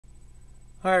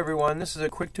Hi everyone, this is a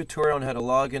quick tutorial on how to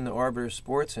log into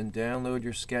Arbitersports and download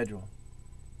your schedule.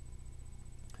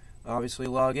 Obviously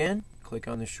log in, click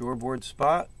on the shoreboard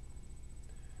spot,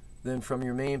 then from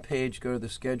your main page go to the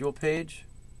schedule page.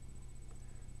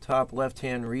 Top left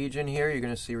hand region here you're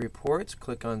going to see reports,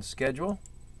 click on schedule.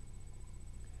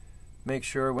 Make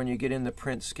sure when you get in the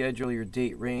print schedule your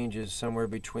date range is somewhere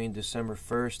between December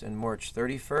 1st and March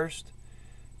 31st.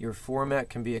 Your format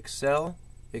can be Excel,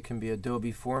 it can be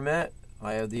Adobe format.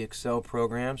 I have the Excel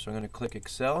program, so I'm going to click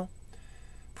Excel.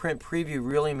 Print preview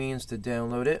really means to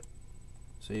download it.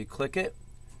 So you click it,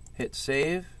 hit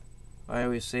save. I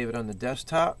always save it on the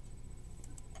desktop.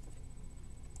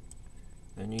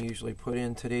 Then you usually put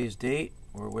in today's date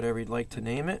or whatever you'd like to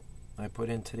name it. I put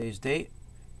in today's date.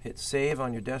 Hit save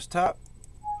on your desktop.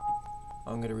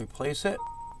 I'm going to replace it.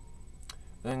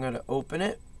 Then I'm going to open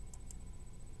it.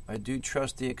 I do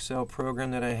trust the Excel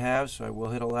program that I have, so I will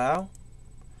hit allow.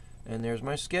 And there's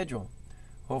my schedule.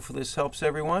 Hopefully this helps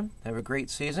everyone. Have a great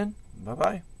season.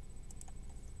 Bye-bye.